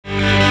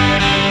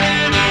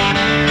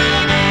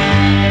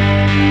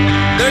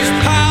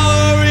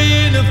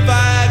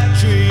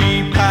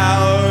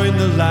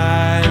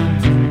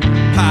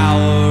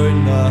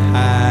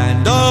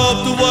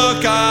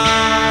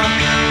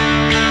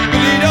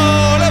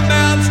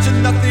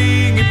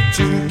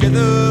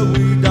Together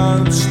we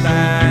don't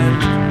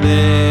stand.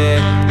 There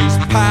is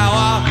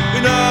power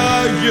in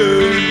our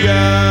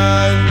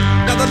union.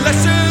 Now the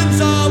lessons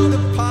of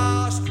the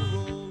past were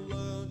all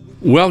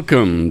learned.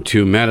 Welcome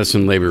to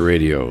Madison Labor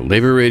Radio.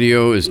 Labor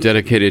Radio is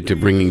dedicated to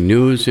bringing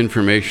news,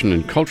 information,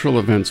 and cultural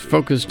events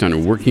focused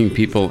on working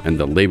people and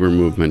the labor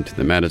movement to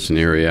the Madison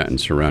area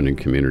and surrounding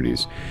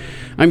communities.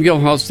 I'm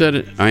Gil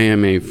Halstead. I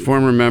am a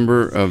former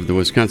member of the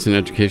Wisconsin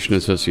Education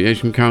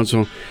Association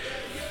Council.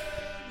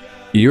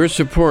 Your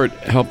support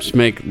helps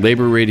make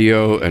Labor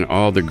Radio and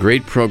all the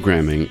great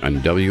programming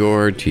on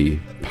WORT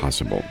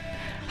possible.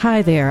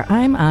 Hi there,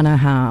 I'm Anna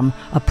Ham,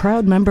 a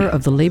proud member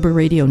of the Labor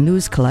Radio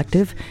News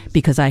Collective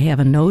because I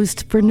have a nose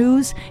for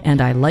news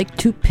and I like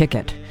to pick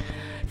it.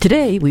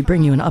 Today, we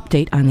bring you an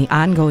update on the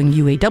ongoing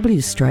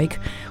UAW strike.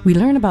 We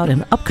learn about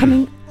an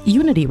upcoming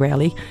unity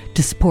rally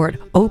to support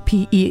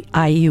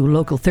OPEIU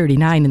Local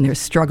 39 in their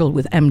struggle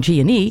with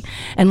MG&E,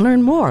 and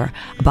learn more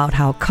about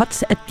how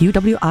cuts at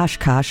UW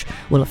Oshkosh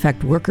will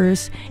affect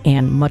workers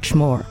and much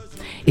more.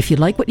 If you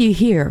like what you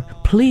hear,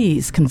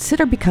 please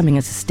consider becoming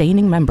a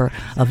sustaining member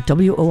of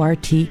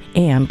WORT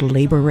and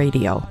Labor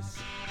Radio.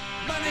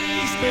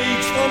 Money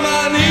speaks for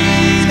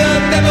money, the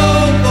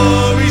devil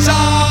for his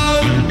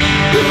own.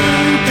 Who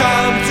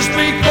comes to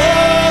speak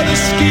for the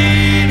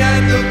skin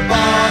and the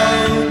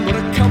bone? What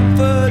a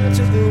comfort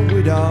to the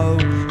widow,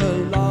 a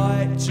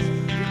light to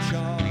the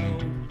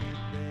child.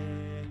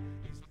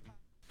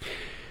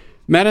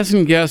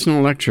 Madison Gas and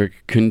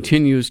Electric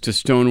continues to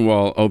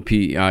stonewall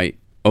OPEIU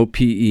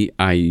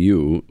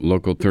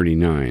Local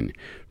 39.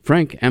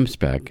 Frank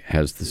Emspeck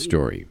has the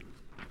story.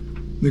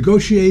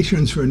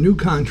 Negotiations for a new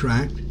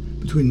contract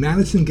between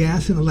Madison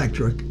Gas and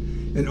Electric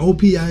and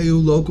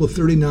OPEIU Local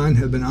 39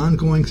 have been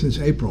ongoing since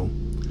April.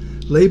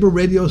 Labor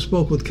Radio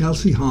spoke with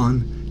Kelsey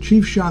Hahn,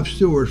 Chief Shop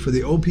Steward for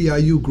the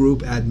OPEIU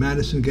Group at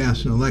Madison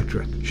Gas and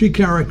Electric. She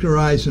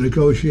characterized the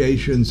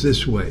negotiations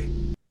this way.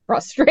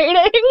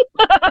 Frustrating.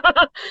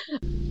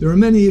 There are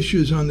many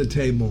issues on the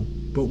table,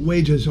 but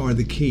wages are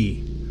the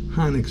key,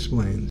 Hahn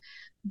explained.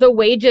 The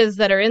wages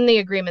that are in the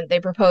agreement they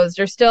proposed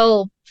are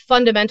still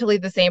fundamentally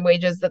the same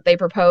wages that they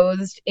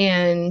proposed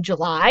in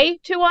July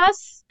to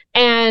us,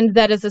 and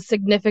that is a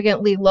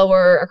significantly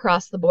lower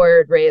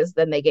across-the-board raise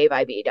than they gave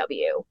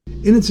IBEW.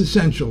 In its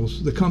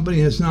essentials, the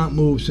company has not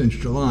moved since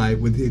July,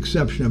 with the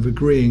exception of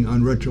agreeing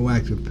on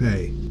retroactive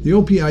pay. The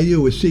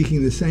OPEIU is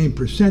seeking the same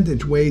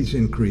percentage wage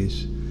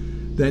increase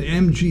that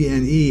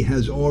MG&E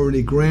has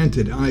already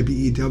granted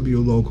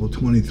IBEW Local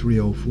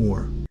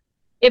 2304.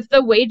 If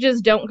the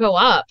wages don't go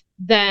up,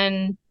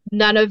 then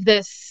none of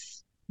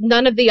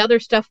the other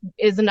stuff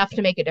is enough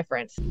to make a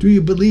difference. Do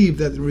you believe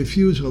that the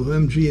refusal of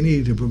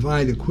MG&E to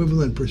provide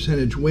equivalent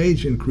percentage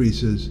wage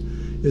increases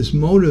is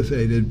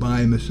motivated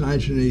by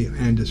misogyny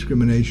and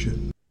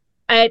discrimination?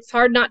 It's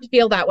hard not to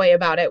feel that way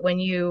about it when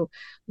you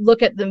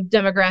look at the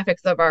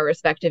demographics of our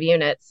respective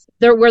units.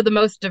 We're the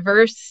most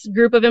diverse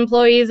group of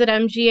employees at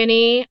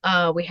MG&E.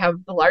 We have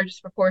the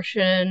largest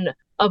proportion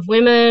of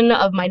women,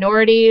 of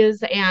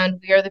minorities, and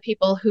we are the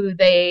people who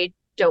they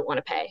don't want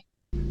to pay.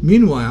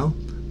 Meanwhile,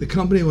 the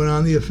company went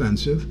on the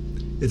offensive.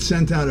 It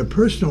sent out a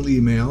personal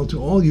email to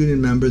all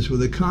union members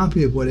with a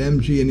copy of what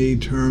MG&E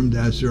termed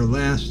as their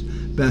last,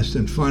 best,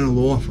 and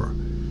final offer.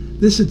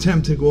 This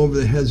attempt to go over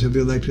the heads of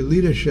the elected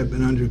leadership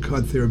and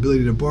undercut their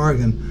ability to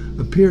bargain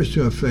appears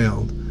to have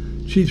failed.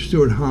 Chief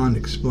Steward Hahn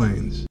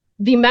explains.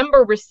 The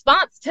member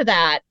response to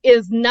that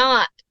is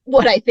not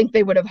what I think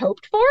they would have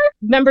hoped for.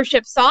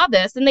 Membership saw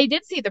this and they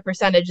did see the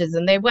percentages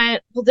and they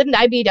went, well, didn't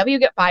IBEW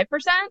get 5%?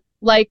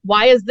 Like,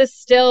 why is this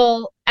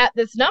still at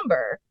this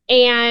number?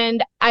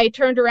 And I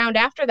turned around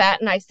after that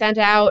and I sent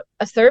out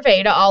a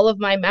survey to all of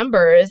my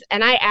members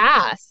and I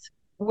asked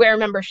where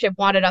membership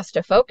wanted us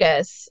to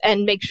focus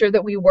and make sure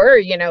that we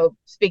were,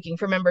 speaking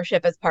for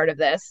membership as part of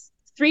this.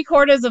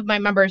 3/4 of my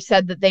members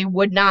said that they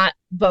would not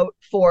vote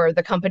for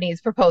the company's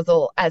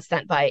proposal as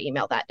sent via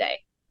email that day.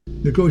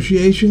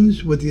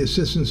 Negotiations with the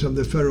assistance of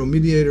the federal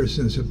mediator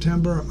since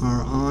September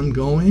are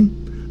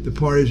ongoing. The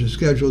parties are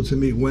scheduled to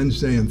meet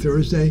Wednesday and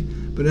Thursday,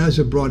 but as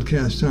of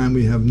broadcast time,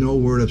 we have no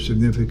word of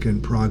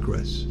significant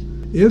progress.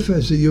 If,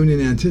 as the union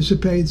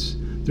anticipates,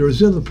 there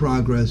is little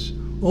progress,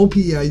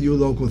 OPEIU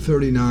Local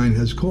 39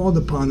 has called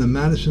upon the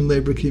Madison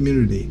labor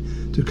community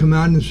to come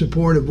out in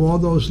support of all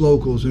those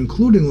locals,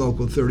 including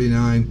Local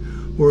 39,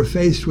 who are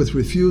faced with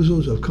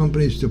refusals of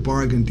companies to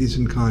bargain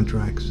decent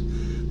contracts.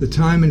 The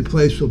time and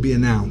place will be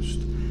announced.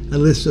 A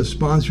list of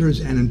sponsors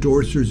and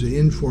endorsers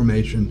in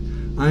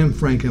formation. I am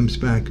Frank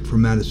Emspeck for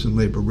Madison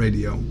Labor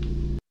Radio.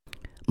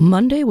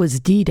 Monday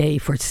was D-Day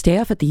for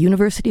staff at the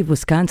University of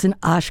Wisconsin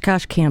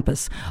Oshkosh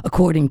campus,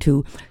 according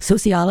to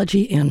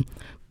sociology and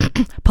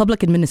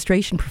public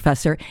administration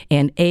professor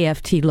and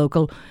AFT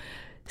local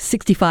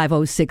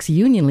 6506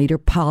 union leader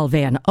Paul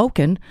Van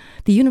Oken,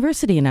 the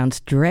university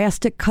announced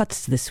drastic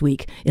cuts this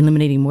week,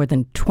 eliminating more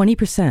than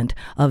 20%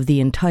 of the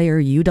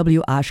entire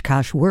UW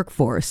Oshkosh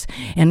workforce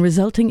and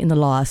resulting in the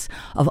loss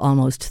of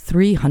almost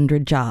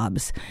 300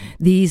 jobs.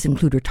 These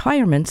include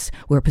retirements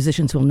where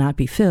positions will not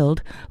be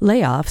filled,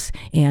 layoffs,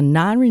 and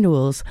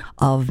non-renewals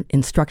of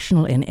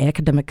instructional and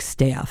academic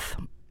staff.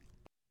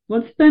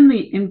 What's been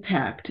the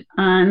impact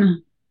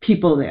on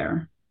people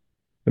there?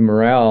 The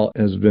morale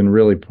has been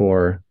really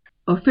poor.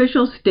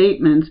 Official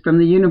statements from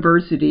the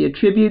university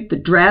attribute the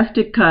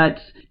drastic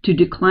cuts to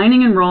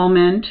declining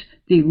enrollment,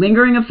 the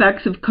lingering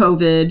effects of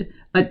COVID,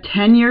 a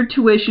 10-year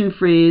tuition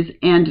freeze,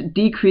 and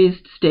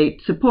decreased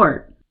state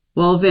support.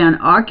 While Van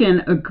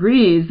Auken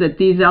agrees that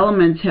these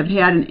elements have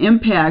had an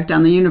impact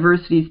on the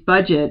university's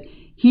budget,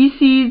 he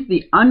sees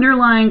the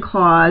underlying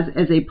cause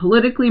as a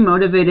politically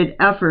motivated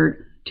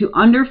effort to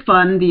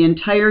underfund the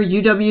entire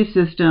UW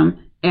system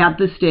at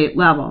the state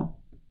level.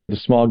 The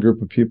small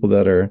group of people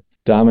that are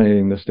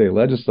dominating the state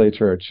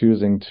legislature are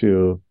choosing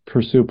to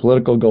pursue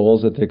political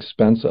goals at the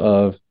expense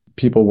of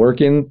people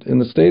working in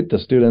the state, the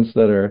students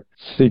that are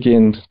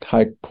seeking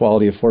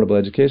high-quality, affordable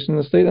education in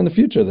the state, and the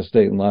future of the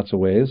state in lots of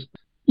ways.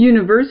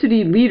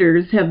 University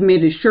leaders have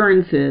made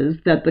assurances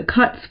that the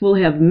cuts will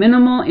have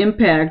minimal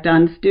impact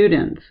on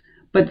students,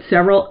 but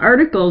several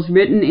articles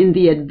written in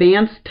the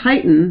Advanced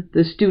Titan,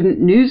 the student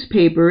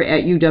newspaper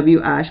at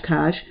UW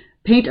Oshkosh,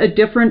 paint a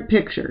different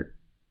picture.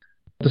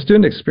 The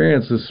student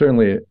experience is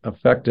certainly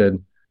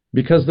affected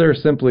because there are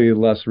simply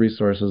less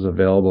resources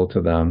available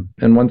to them.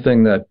 And one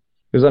thing that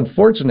is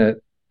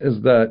unfortunate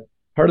is that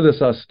part of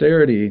this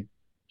austerity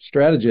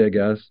strategy, I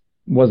guess,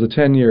 was a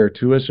 10-year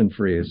tuition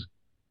freeze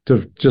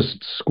to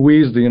just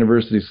squeeze the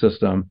university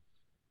system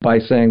by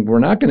saying, we're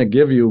not going to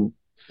give you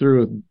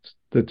through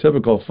the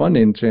typical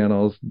funding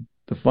channels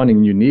the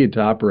funding you need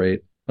to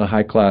operate a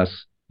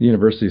high-class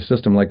university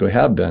system like we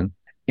have been.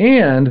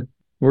 And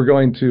we're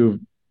going to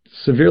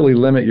severely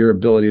limit your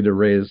ability to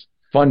raise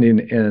funding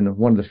in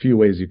one of the few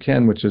ways you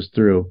can, which is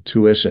through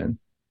tuition,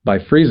 by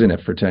freezing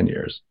it for 10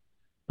 years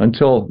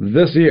until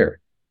this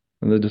year.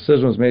 And the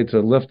decision was made to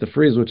lift the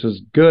freeze, which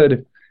is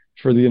good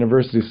for the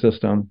university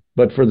system,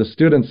 but for the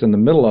students in the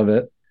middle of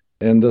it.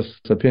 And this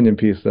opinion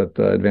piece that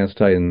the Advanced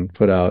Titan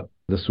put out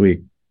this week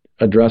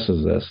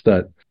addresses this,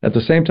 that at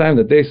the same time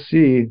that they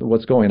see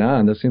what's going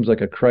on, this seems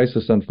like a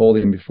crisis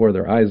unfolding before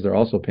their eyes. They're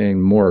also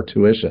paying more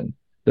tuition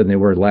than they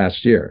were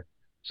last year.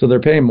 So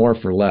they're paying more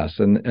for less,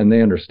 and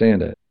they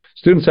understand it.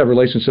 Students have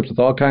relationships with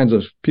all kinds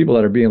of people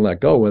that are being let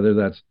go, whether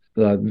that's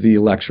the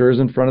lecturers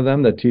in front of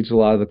them that teach a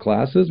lot of the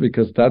classes,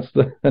 because that's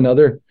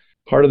another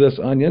part of this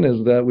onion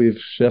is that we've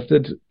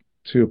shifted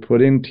to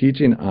putting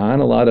teaching on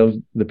a lot of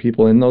the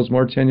people in those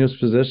more tenuous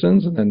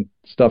positions, and then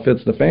stuff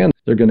hits the fan.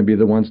 They're going to be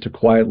the ones to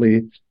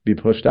quietly be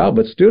pushed out.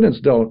 But students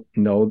don't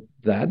know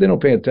that. They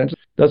don't pay attention.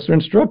 That's their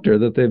instructor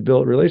that they've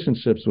built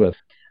relationships with.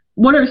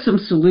 What are some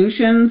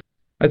solutions?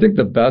 I think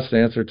the best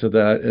answer to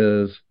that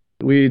is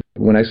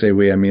when I say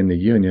we, I mean the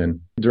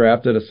union,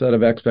 drafted a set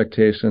of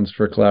expectations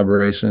for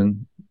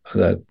collaboration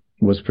that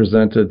was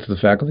presented to the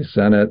Faculty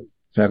Senate.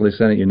 Faculty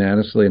Senate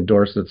unanimously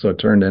endorsed it, so it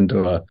turned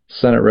into a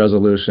Senate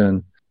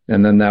resolution,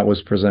 and then that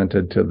was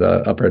presented to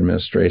the upper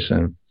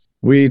administration.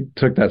 We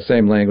took that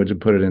same language and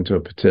put it into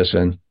a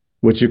petition,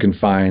 which you can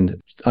find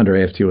under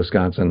AFT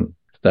Wisconsin,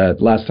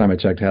 that last time I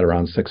checked had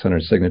around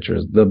 600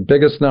 signatures. The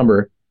biggest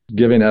number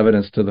giving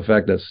evidence to the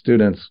fact that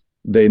students,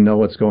 they know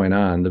what's going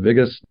on. The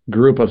biggest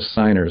group of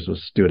signers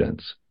was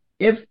students.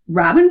 If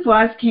Robin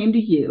Voss came to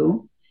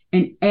you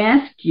and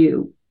asked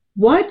you,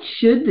 what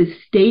should the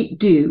state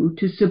do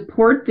to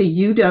support the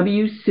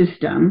UW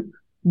system,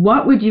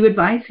 what would you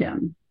advise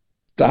him?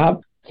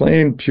 Stop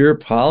playing pure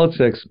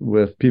politics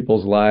with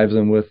people's lives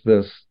and with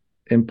this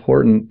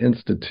important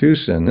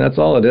institution. That's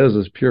all it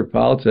is pure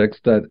politics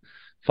that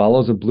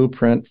follows a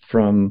blueprint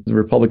from the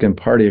Republican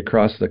Party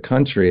across the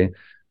country.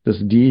 This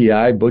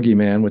DEI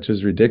boogeyman, which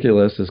is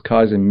ridiculous, is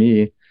causing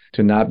me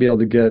to not be able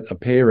to get a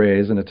pay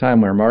raise in a time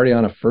where I'm already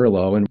on a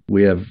furlough and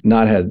we have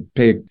not had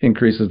pay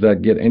increases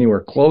that get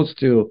anywhere close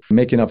to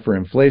making up for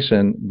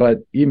inflation.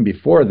 But even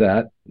before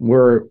that,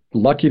 we're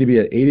lucky to be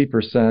at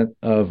 80%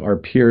 of our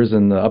peers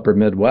in the upper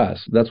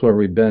Midwest. That's where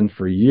we've been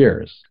for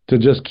years. To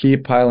just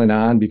keep piling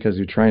on because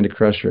you're trying to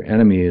crush your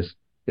enemies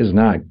is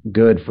not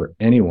good for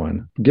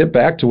anyone. Get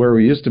back to where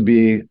we used to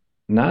be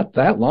not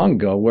that long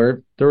ago,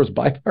 where there was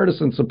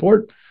bipartisan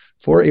support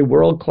for a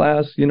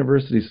world-class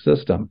university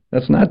system.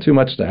 That's not too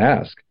much to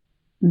ask.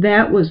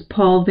 That was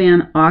Paul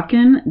Van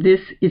Auken. This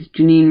is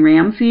Janine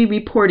Ramsey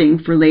reporting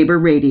for Labor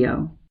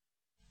Radio.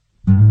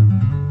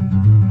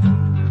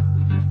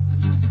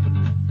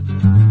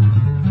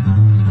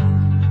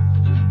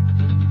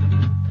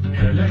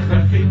 El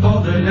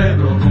ejército del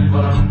Ebro,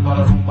 rumba,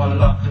 rumba, rumba,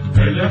 la.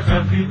 El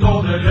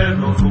ejército del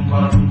Ebro,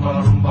 rumba,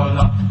 rumba, rumba,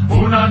 la.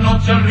 Una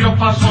noche el río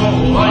pasó,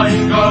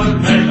 ay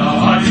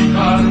Carmela, ay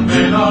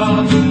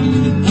Carmela.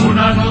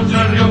 Una noche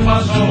el río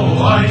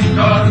pasó, ay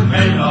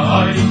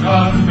Carmela, ay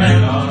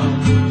Carmela.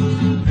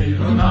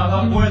 Pero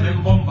nada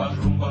pueden bombas,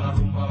 rumba,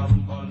 rumba,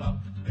 rumba,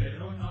 la.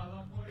 Pero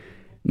nada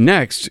pueden...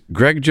 Next,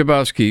 Greg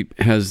Jabowski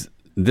has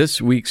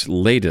this week's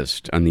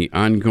latest on the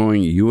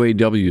ongoing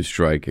UAW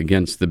strike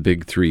against the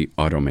big three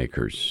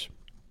automakers.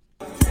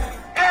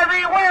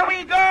 Everywhere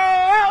we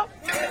go,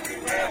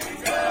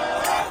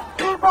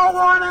 people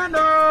want to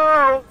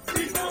know.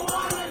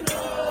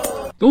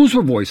 Those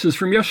were voices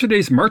from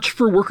yesterday's March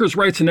for Workers'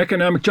 Rights and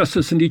Economic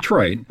Justice in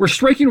Detroit, where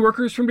striking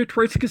workers from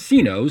Detroit's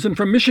casinos and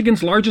from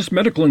Michigan's largest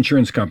medical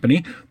insurance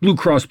company, Blue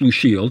Cross Blue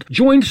Shield,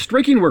 joined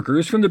striking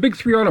workers from the big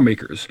three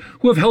automakers,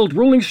 who have held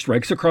rolling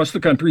strikes across the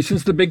country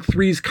since the big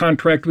three's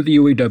contract with the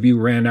UAW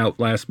ran out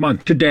last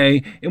month.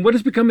 Today, in what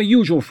has become a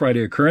usual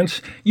Friday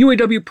occurrence,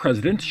 UAW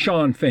President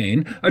Shawn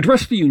Fain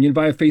addressed the union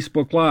via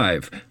Facebook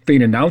Live.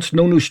 Fain announced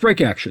no new strike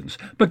actions,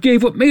 but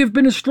gave what may have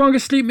been his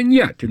strongest statement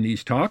yet in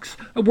these talks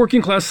of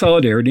working-class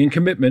solidarity and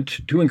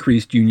commitment to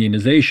increased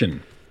unionization.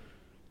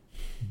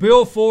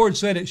 Bill Ford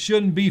said it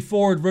shouldn't be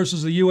Ford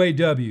versus the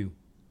UAW.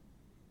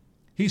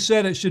 He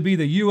said it should be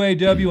the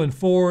UAW and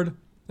Ford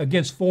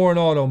against foreign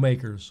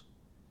automakers.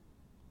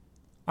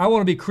 I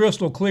want to be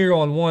crystal clear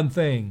on one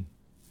thing.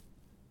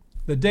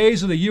 The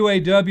days of the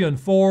UAW and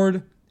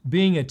Ford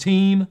being a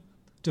team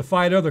to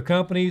fight other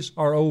companies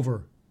are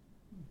over.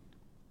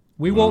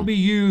 We won't be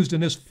used in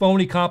this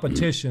phony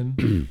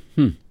competition.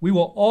 We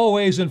will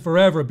always and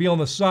forever be on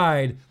the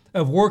side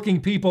of working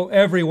people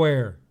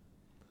everywhere.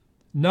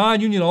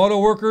 Non-union auto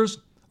workers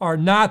are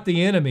not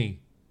the enemy.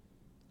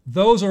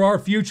 Those are our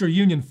future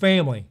union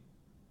family.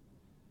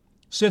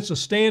 Since the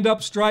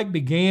stand-up strike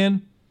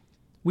began,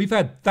 we've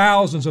had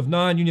thousands of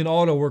non-union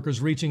auto workers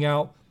reaching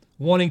out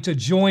wanting to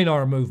join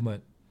our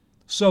movement.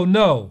 So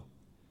no,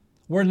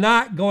 we're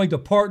not going to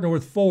partner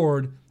with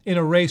Ford in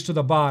a race to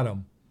the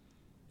bottom.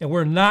 And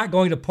we're not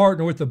going to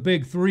partner with the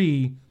big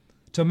three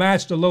to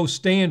match the low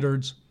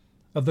standards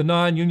of the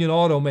non-union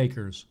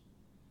automakers.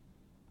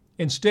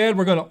 Instead,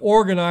 we're going to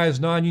organize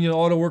non-union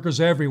auto workers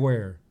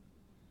everywhere.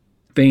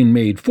 Fain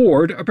made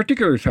Ford a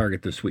particular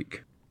target this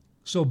week.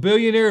 So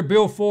billionaire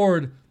Bill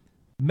Ford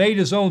made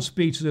his own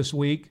speech this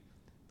week,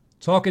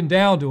 talking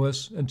down to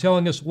us and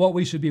telling us what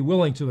we should be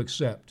willing to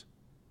accept.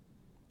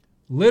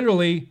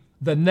 Literally,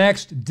 the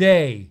next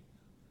day,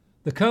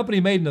 the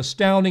company made an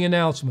astounding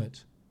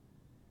announcement.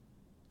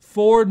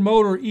 Ford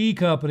Motor E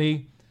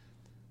Company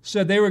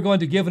said they were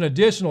going to give an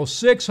additional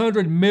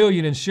 $600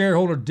 million in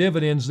shareholder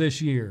dividends this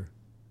year.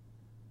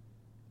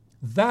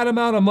 That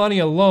amount of money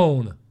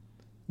alone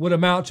would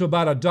amount to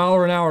about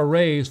 $1 an hour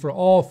raise for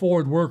all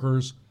Ford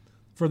workers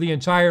for the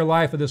entire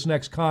life of this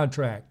next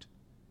contract.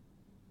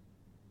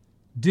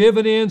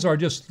 Dividends are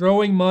just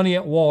throwing money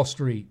at Wall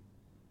Street.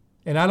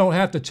 And I don't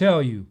have to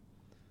tell you,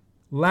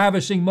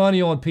 lavishing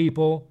money on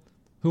people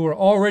who are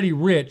already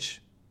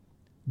rich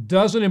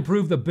doesn't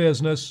improve the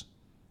business,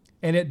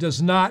 and it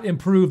does not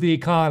improve the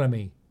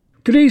economy.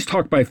 Today's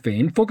talk by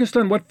Fain focused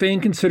on what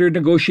Fain considered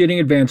negotiating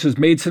advances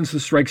made since the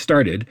strike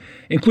started,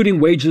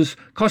 including wages,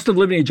 cost of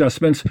living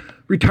adjustments,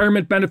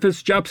 retirement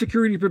benefits, job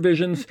security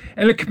provisions,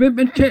 and a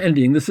commitment to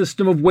ending the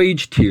system of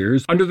wage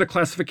tiers under the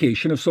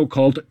classification of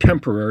so-called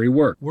temporary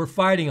work. We're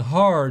fighting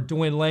hard to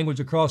win language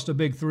across the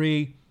big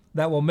three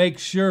that will make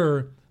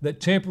sure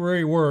that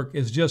temporary work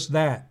is just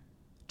that,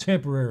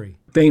 temporary.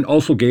 Fain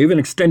also gave an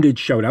extended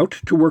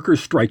shout-out to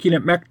workers striking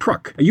at Mack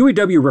Truck, a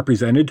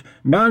UAW-represented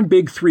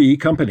non-Big Three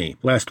company.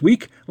 Last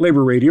week,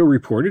 Labor Radio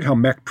reported how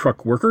Mack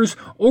Truck workers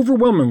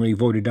overwhelmingly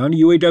voted down a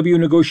UAW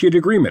negotiated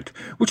agreement,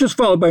 which was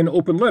followed by an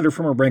open letter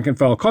from a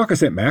rank-and-file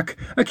caucus at Mack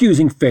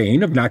accusing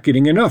Fain of not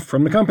getting enough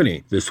from the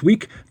company. This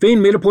week,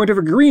 Fain made a point of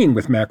agreeing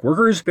with Mack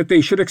workers that they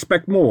should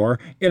expect more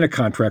in a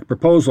contract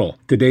proposal.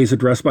 Today's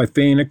address by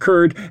Fain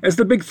occurred as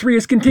the Big Three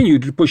has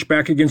continued to push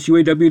back against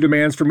UAW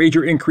demands for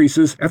major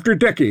increases after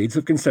decades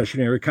of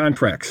concessionary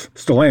contracts.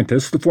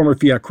 Stellantis, the former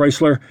Fiat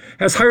Chrysler,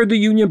 has hired the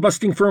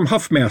union-busting firm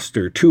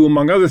Huffmaster to,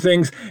 among other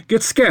things,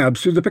 get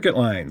scabs through the picket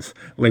lines.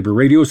 Labor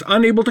Radio is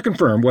unable to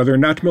confirm whether or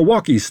not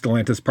Milwaukee's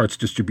Stellantis parts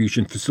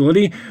distribution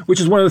facility,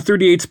 which is one of the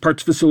 38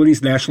 parts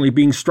facilities nationally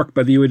being struck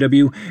by the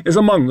UAW, is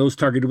among those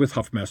targeted with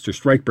Huffmaster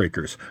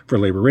strikebreakers. For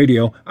Labor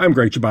Radio, I'm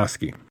Greg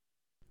Jabowski.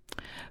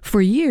 For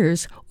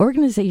years,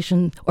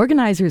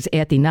 organizers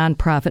at the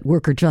nonprofit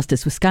Worker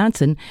Justice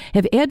Wisconsin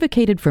have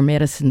advocated for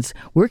Madison's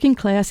working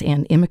class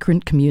and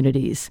immigrant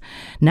communities.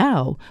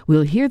 Now,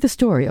 we'll hear the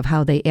story of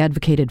how they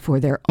advocated for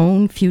their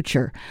own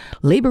future.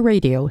 Labor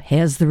Radio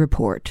has the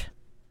report.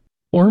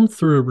 Formed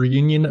through a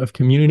reunion of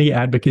community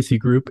advocacy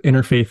group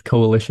Interfaith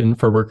Coalition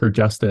for Worker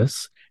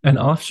Justice, an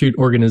offshoot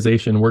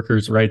organization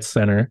Workers' Rights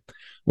Center,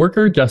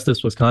 Worker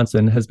Justice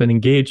Wisconsin has been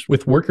engaged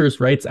with workers'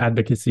 rights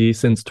advocacy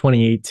since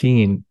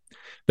 2018.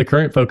 The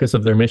current focus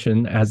of their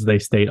mission, as they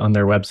state on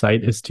their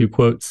website, is to,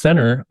 quote,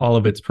 center all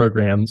of its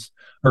programs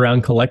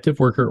around collective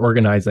worker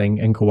organizing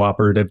and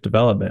cooperative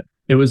development.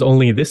 It was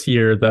only this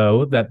year,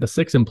 though, that the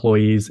 6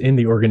 employees in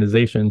the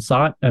organization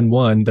sought and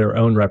won their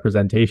own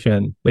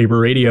representation. Labor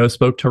Radio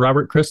spoke to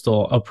Robert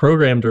Crystal, a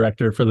program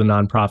director for the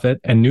nonprofit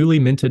and newly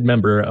minted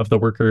member of the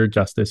Worker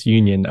Justice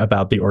Union,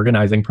 about the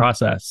organizing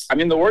process. I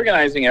mean, the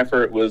organizing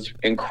effort was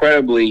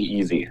incredibly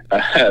easy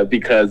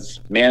because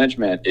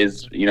management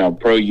is,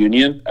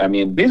 pro-union. I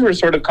mean, these were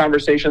sort of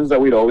conversations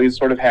that we'd always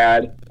sort of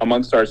had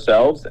amongst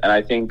ourselves. And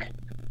I think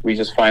we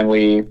just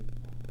finally,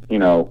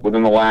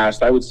 within the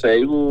last, I would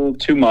say, 2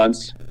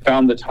 months,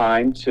 found the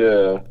time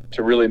to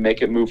really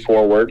make it move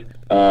forward.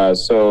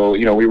 So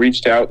we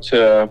reached out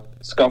to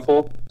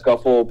Scuffle.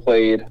 Scuffle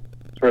played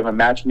sort of a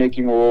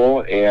matchmaking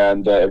role,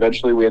 and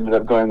eventually we ended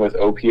up going with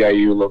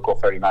OPEIU Local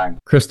 39.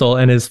 Crystal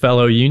and his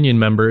fellow union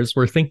members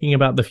were thinking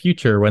about the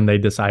future when they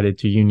decided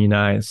to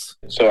unionize.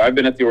 So I've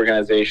been at the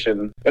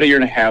organization about 1.5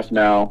 years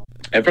now.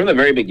 And from the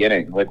very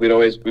beginning, we would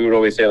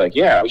always say,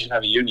 yeah, we should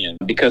have a union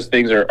because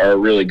things are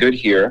really good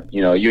here.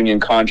 A union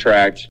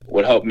contract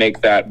would help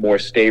make that more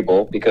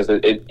stable because there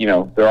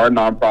are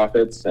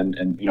nonprofits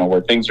and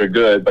where things are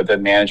good, but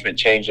then management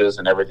changes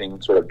and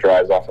everything sort of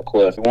drives off a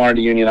cliff. We wanted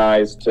to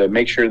unionize to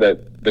make sure that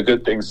the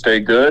good things stay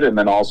good, and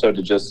then also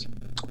to just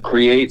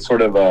create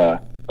sort of a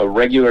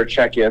regular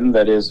check-in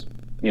that is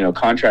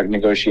contract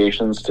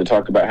negotiations to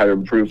talk about how to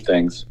improve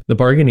things. The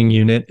bargaining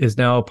unit is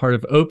now a part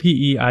of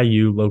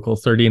OPEIU Local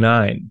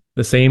 39,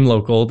 the same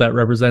local that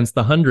represents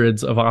the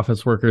hundreds of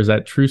office workers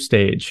at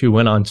TrueStage who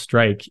went on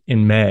strike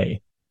in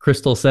May.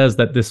 Crystal says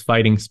that this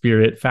fighting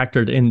spirit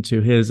factored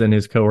into his and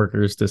his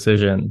coworkers'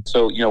 decision.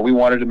 So, we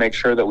wanted to make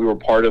sure that we were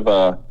part of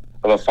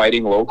a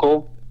fighting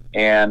local.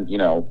 And,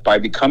 by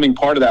becoming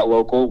part of that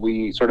local,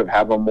 we sort of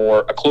have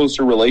a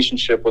closer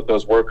relationship with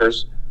those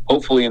workers,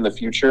 hopefully in the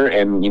future,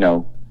 and,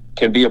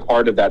 can be a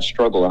part of that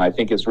struggle. And I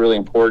think it's really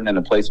important in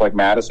a place like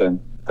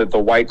Madison that the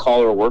white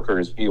collar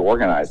workers be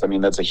organized. I mean,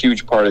 that's a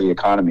huge part of the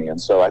economy.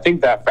 And so I think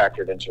that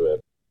factored into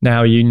it.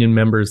 Now union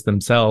members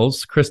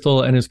themselves,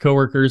 Crystal and his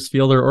coworkers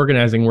feel their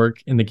organizing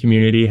work in the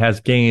community has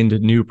gained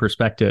new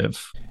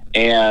perspective.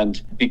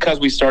 And because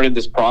we started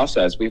this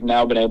process, we've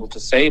now been able to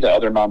say to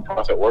other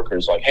nonprofit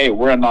workers, hey,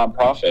 we're a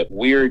nonprofit.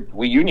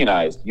 We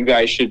unionized. You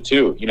guys should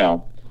too,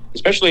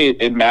 especially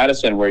in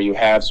Madison, where you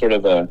have sort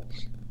of a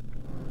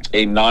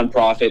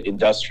nonprofit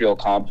industrial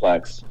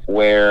complex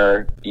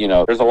where,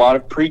 there's a lot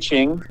of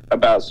preaching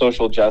about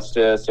social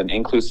justice and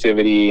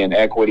inclusivity and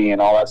equity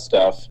and all that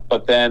stuff.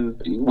 But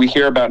then we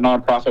hear about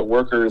nonprofit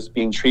workers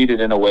being treated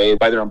in a way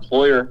by their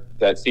employer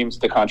that seems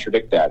to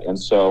contradict that. And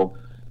so,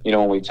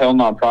 when we tell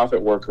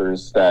nonprofit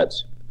workers that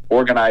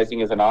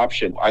organizing is an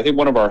option, I think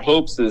one of our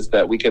hopes is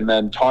that we can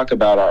then talk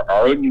about our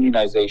own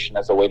unionization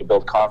as a way to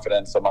build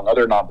confidence among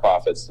other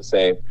nonprofits to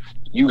say,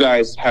 you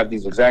guys have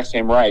these exact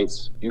same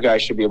rights. You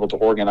guys should be able to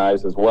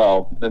organize as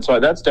well. And so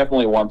that's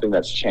definitely one thing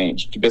that's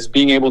changed, just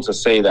being able to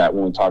say that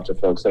when we talk to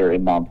folks that are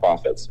in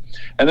nonprofits.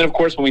 And then, of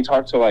course, when we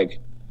talk to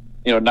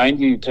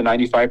 90 to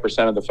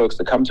 95% of the folks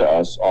that come to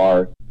us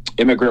are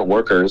immigrant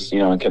workers,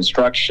 in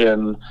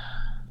construction,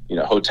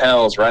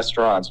 hotels,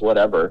 restaurants,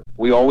 whatever.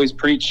 We always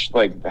preach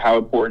how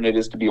important it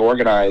is to be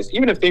organized,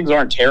 even if things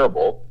aren't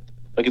terrible.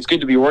 It's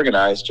good to be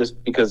organized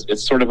just because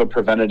it's sort of a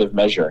preventative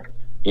measure.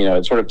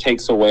 It sort of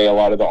takes away a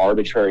lot of the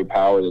arbitrary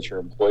power that your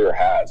employer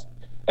has.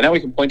 And now we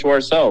can point to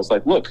ourselves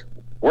look,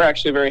 we're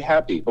actually very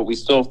happy, but we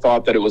still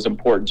thought that it was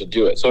important to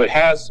do it. So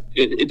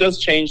it does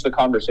change the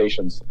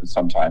conversations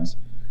sometimes.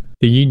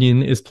 The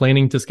union is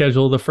planning to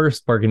schedule the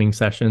first bargaining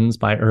sessions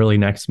by early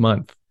next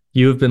month.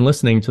 You have been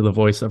listening to the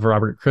voice of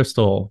Robert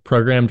Crystal,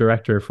 Program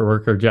Director for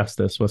Worker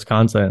Justice,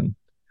 Wisconsin.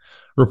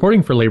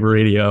 Reporting for Labor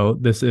Radio,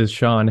 this is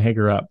Sean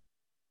Hagerup.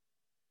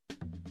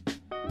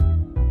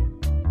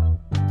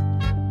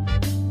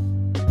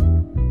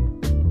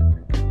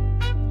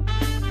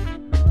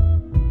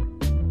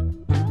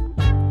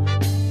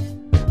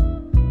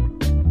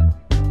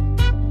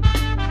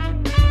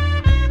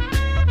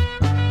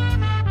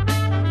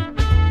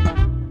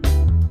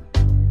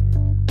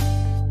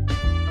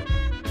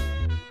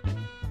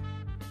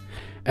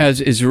 As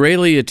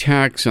Israeli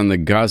attacks on the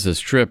Gaza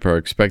Strip are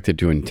expected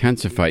to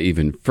intensify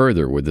even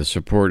further with the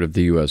support of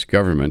the U.S.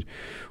 government,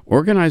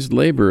 organized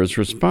labor is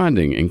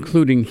responding,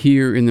 including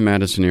here in the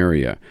Madison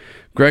area.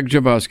 Greg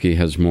Jabowski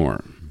has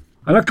more.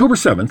 On October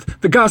 7th,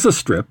 the Gaza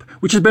Strip,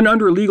 which has been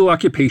under illegal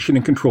occupation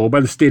and control by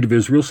the State of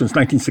Israel since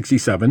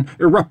 1967,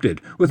 erupted,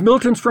 with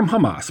militants from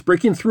Hamas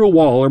breaking through a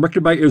wall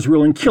erected by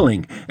Israel and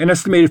killing an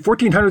estimated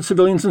 1,400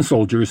 civilians and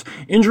soldiers,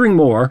 injuring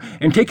more,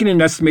 and taking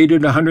an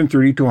estimated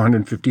 130 to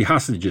 150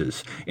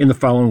 hostages. In the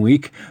following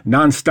week,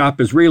 non-stop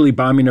Israeli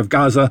bombing of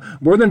Gaza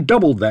more than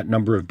doubled that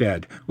number of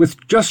dead,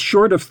 with just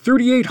short of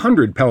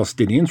 3,800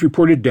 Palestinians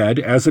reported dead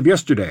as of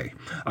yesterday.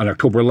 On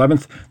October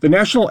 11th, the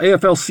National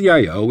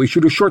AFL-CIO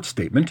issued a short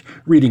statement,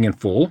 reading in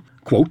full,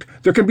 quote,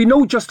 "There can be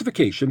no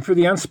justification for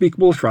the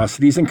unspeakable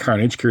atrocities and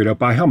carnage carried out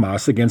by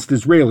Hamas against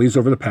Israelis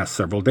over the past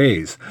several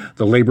days.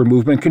 The labor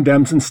movement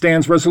condemns and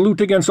stands resolute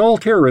against all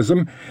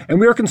terrorism, and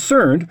we are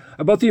concerned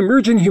about the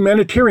emerging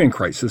humanitarian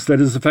crisis that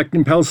is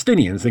affecting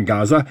Palestinians in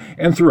Gaza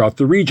and throughout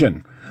the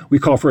region. We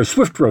call for a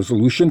swift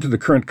resolution to the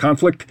current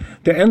conflict,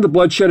 to end the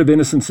bloodshed of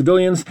innocent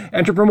civilians,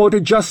 and to promote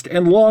a just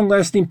and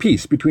long-lasting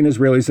peace between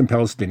Israelis and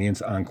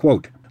Palestinians,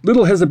 unquote.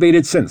 Little has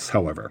abated since,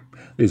 however.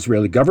 The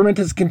Israeli government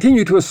has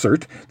continued to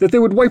assert that they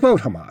would wipe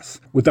out Hamas,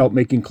 without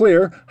making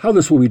clear how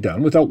this will be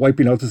done without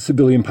wiping out the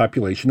civilian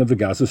population of the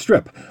Gaza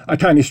Strip, a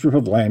tiny strip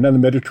of land on the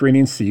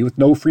Mediterranean Sea with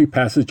no free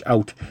passage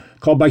out,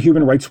 called by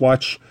Human Rights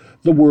Watch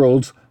the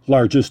world's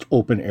largest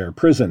open-air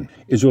prison.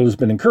 Israel has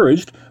been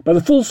encouraged by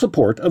the full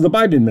support of the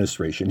Biden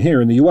administration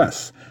here in the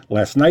U.S.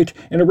 Last night,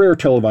 in a rare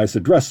televised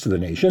address to the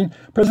nation,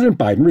 President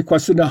Biden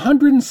requested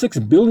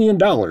 $106 billion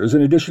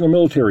in additional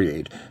military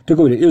aid to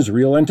go to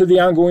Israel and to the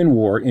ongoing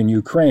war in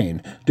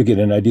Ukraine. To get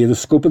an idea of the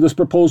scope of this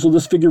proposal,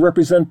 this figure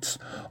represents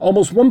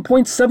almost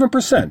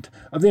 1.7%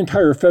 of the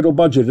entire federal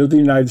budget of the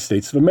United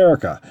States of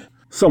America.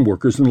 Some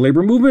workers in the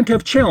labor movement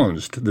have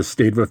challenged this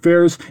state of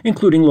affairs,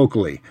 including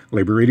locally.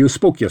 Labor Radio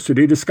spoke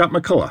yesterday to Scott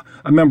McCullough,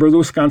 a member of the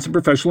Wisconsin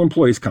Professional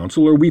Employees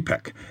Council, or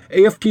WPEC,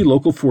 AFT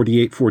Local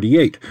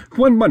 4848,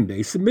 who on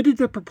Monday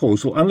submitted a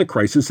proposal on the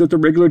crisis at the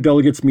regular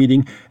delegates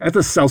meeting at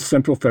the South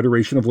Central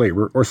Federation of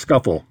Labor, or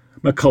SCUFFLE.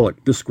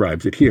 McCullough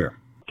describes it here.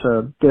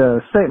 To get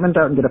a statement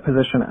out and get a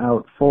position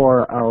out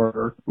for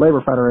our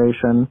labor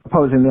federation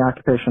opposing the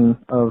occupation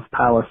of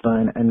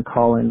Palestine and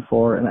calling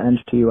for an end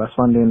to U.S.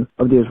 funding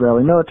of the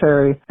Israeli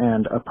military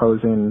and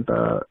opposing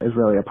the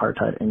Israeli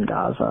apartheid in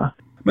Gaza.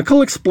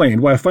 McCullough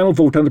explained why a final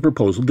vote on the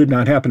proposal did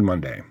not happen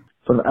Monday.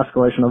 Sort of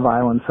escalation of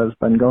violence has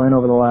been going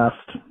over the last,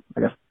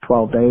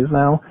 12 days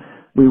now.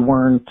 We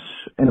weren't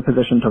in a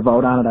position to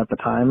vote on it at the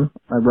time.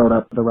 I wrote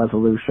up the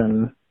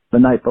resolution the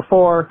night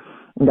before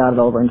and got it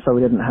over, and so we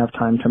didn't have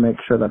time to make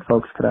sure that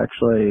folks could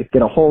actually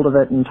get a hold of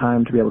it in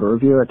time to be able to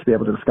review it, to be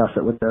able to discuss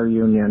it with their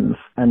unions.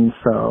 And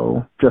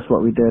so just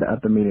what we did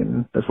at the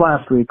meeting this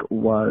last week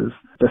was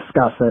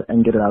discuss it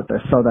and get it out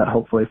there so that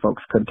hopefully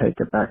folks could take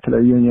it back to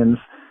their unions,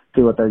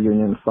 see what their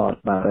unions thought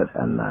about it,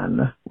 and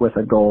then with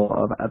a goal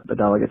of, at the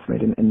delegates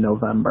meeting in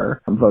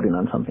November, voting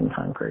on something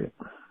concrete.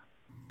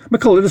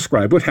 McCullough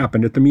described what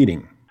happened at the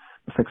meeting.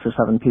 6 or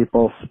 7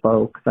 people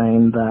spoke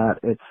saying that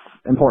it's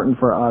important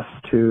for us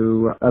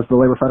to, as the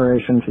Labor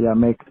Federation, to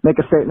make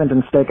a statement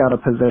and stake out a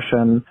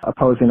position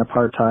opposing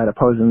apartheid,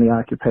 opposing the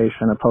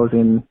occupation,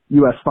 opposing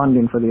U.S.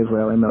 funding for the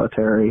Israeli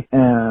military.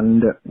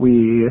 And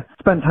we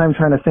spent time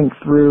trying to think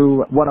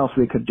through what else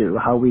we could do,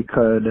 how we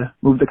could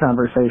move the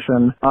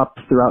conversation up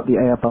throughout the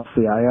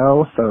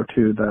AFL-CIO, so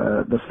to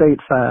the state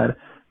Fed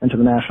and to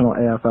the national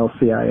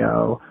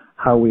AFL-CIO,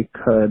 how we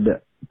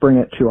could bring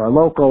it to our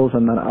locals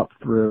and then up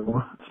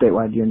through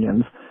statewide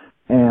unions,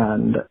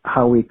 and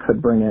how we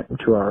could bring it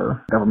to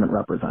our government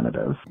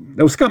representatives.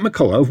 That was Scott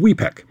McCullough of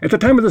WPEC. At the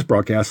time of this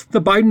broadcast,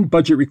 the Biden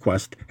budget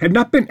request had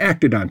not been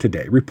acted on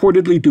today,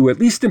 reportedly due at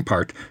least in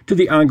part to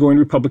the ongoing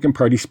Republican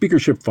Party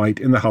speakership fight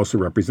in the House of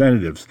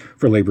Representatives.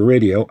 For Labor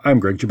Radio, I'm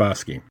Greg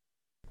Jaboski.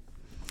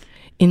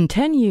 In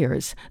 10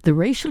 years, the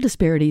racial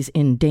disparities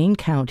in Dane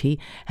County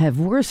have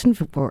worsened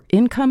for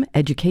income,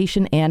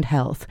 education, and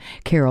health.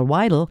 Carol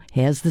Weidel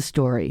has the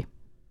story.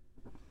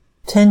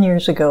 10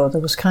 years ago, the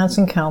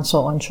Wisconsin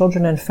Council on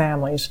Children and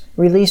Families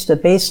released a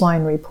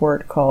baseline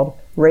report called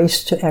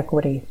Race to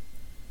Equity.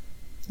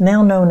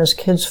 Now known as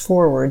Kids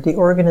Forward, the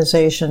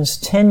organization's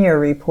 10-year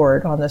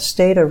report on the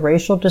state of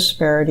racial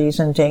disparities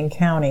in Dane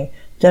County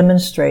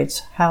demonstrates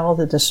how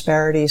the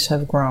disparities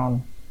have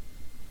grown.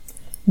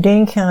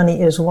 Dane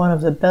County is one of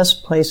the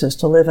best places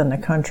to live in the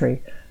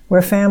country,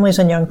 where families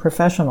and young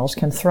professionals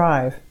can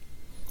thrive.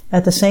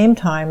 At the same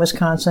time,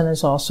 Wisconsin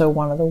is also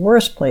one of the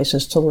worst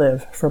places to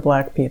live for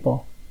Black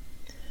people.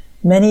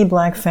 Many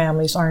Black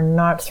families are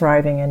not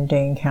thriving in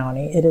Dane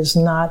County. It is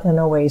not an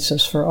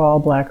oasis for all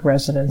Black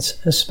residents,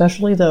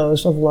 especially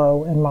those of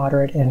low and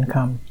moderate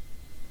income.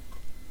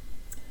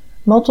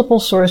 Multiple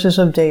sources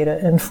of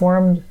data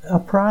informed a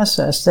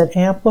process that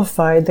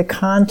amplified the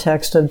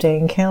context of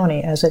Dane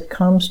County as it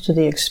comes to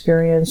the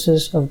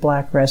experiences of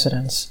Black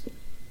residents.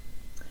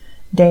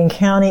 Dane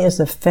County is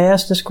the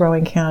fastest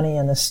growing county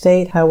in the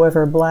state.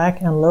 However, Black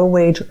and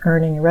low-wage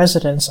earning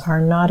residents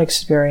are not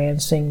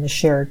experiencing the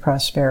shared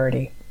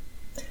prosperity.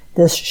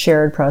 This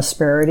shared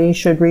prosperity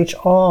should reach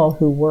all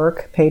who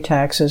work, pay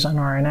taxes, and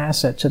are an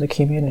asset to the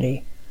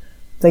community.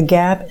 The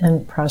gap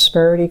in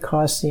prosperity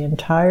costs the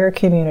entire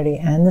community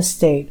and the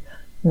state,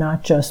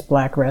 not just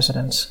Black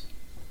residents.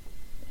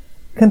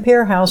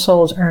 Compare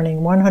households earning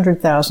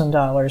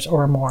 $100,000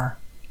 or more.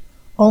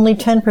 Only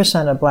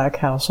 10% of Black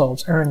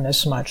households earn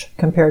this much,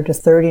 compared to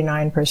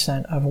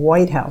 39% of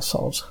white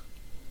households.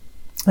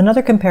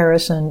 Another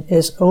comparison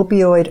is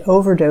opioid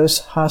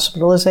overdose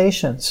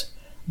hospitalizations.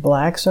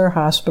 Blacks are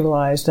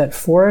hospitalized at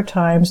 4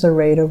 times the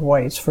rate of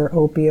whites for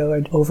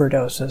opioid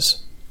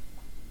overdoses.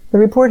 The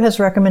report has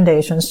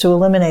recommendations to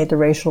eliminate the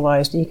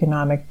racialized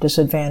economic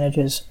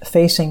disadvantages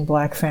facing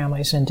Black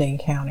families in Dane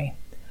County.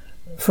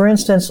 For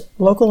instance,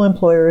 local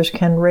employers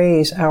can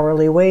raise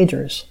hourly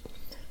wages.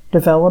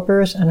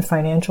 Developers and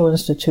financial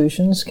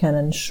institutions can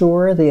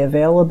ensure the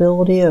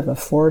availability of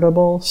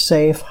affordable,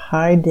 safe,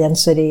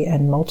 high-density,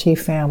 and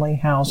multifamily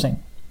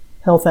housing.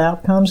 Health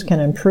outcomes can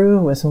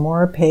improve with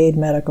more paid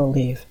medical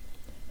leave.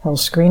 Health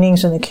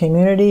screenings in the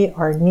community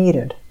are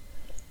needed.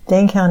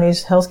 Dane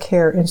County's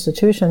healthcare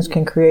institutions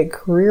can create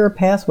career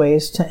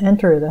pathways to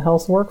enter the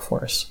health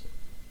workforce.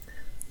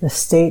 The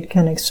state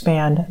can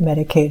expand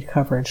Medicaid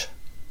coverage.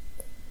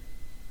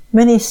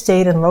 Many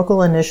state and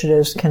local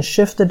initiatives can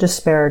shift the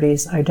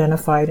disparities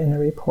identified in the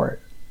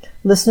report.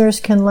 Listeners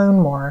can learn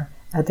more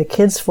at the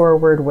Kids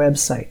Forward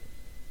website,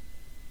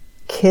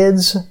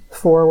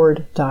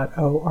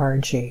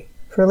 kidsforward.org.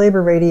 For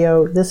Labor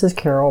Radio, this is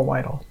Carol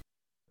Weidel.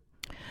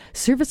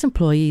 Service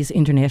Employees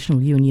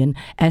International Union,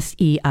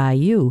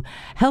 SEIU,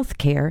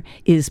 Healthcare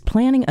is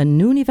planning a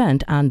noon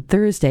event on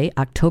Thursday,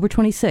 October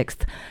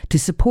 26th to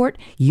support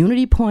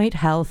Unity Point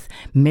Health,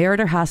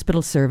 Meriter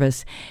Hospital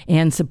Service,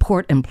 and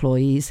support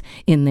employees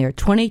in their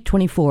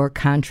 2024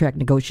 contract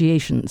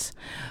negotiations.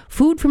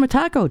 Food from a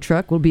taco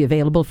truck will be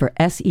available for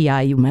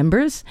SEIU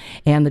members,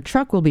 and the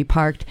truck will be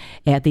parked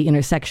at the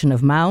intersection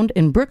of Mound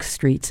and Brooks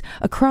Streets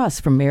across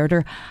from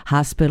Meriter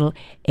Hospital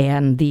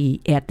and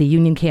at the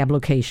Union Cab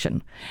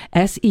location.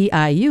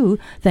 SEIU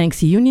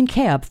thanks Union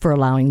Cab for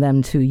allowing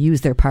them to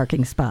use their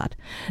parking spot.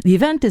 The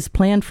event is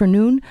planned for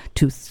noon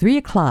to 3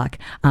 o'clock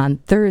on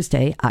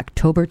Thursday,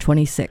 October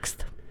 26th.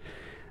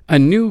 A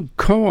new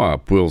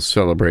co-op will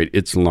celebrate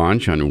its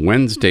launch on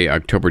Wednesday,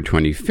 October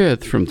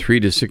 25th from 3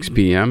 to 6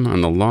 p.m.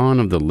 on the lawn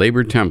of the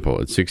Labor Temple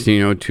at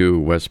 1602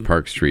 West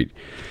Park Street.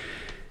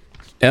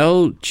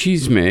 El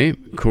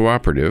Chisme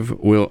Cooperative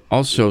will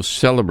also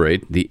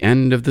celebrate the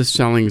end of the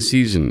selling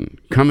season.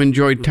 Come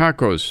enjoy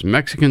tacos,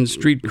 Mexican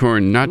street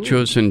corn,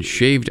 nachos, and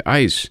shaved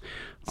ice.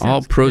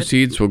 All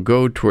proceeds will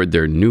go toward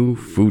their new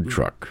food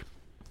truck.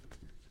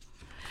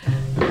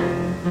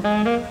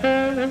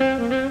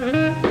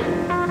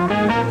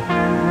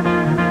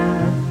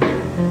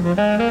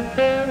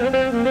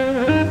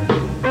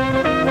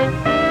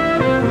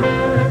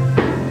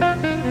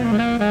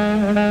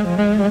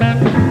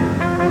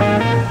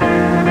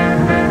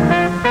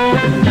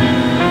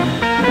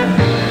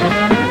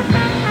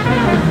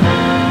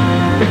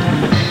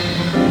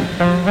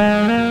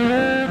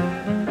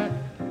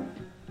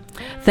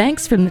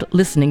 Thanks for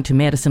listening to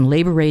Madison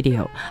Labor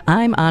Radio.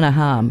 I'm Anna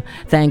Ham.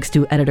 Thanks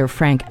to editor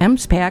Frank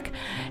Emspak,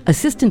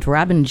 assistant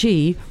Robin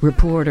G.,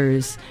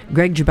 reporters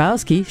Greg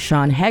Jabowski,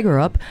 Sean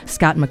Hagerup,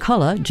 Scott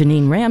McCullough,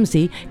 Janine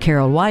Ramsey,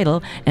 Carol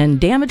Weidel, and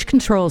damage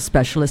control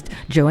specialist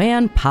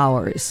Joanne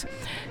Powers.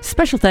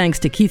 Special thanks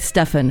to Keith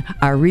Steffen,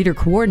 our reader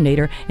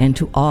coordinator, and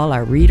to all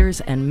our readers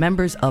and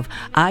members of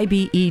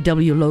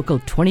IBEW Local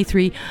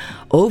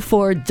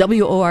 2304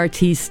 WORT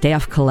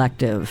Staff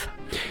Collective.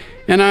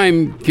 And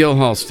I'm Gil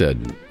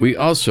Halstead. We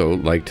also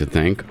like to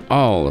thank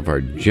all of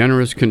our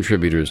generous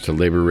contributors to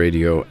Labor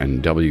Radio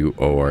and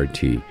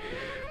WORT.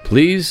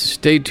 Please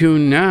stay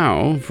tuned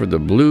now for the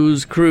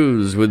Blues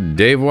Cruise with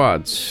Dave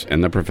Watts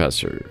and the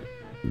Professor,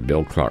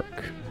 Bill Clark.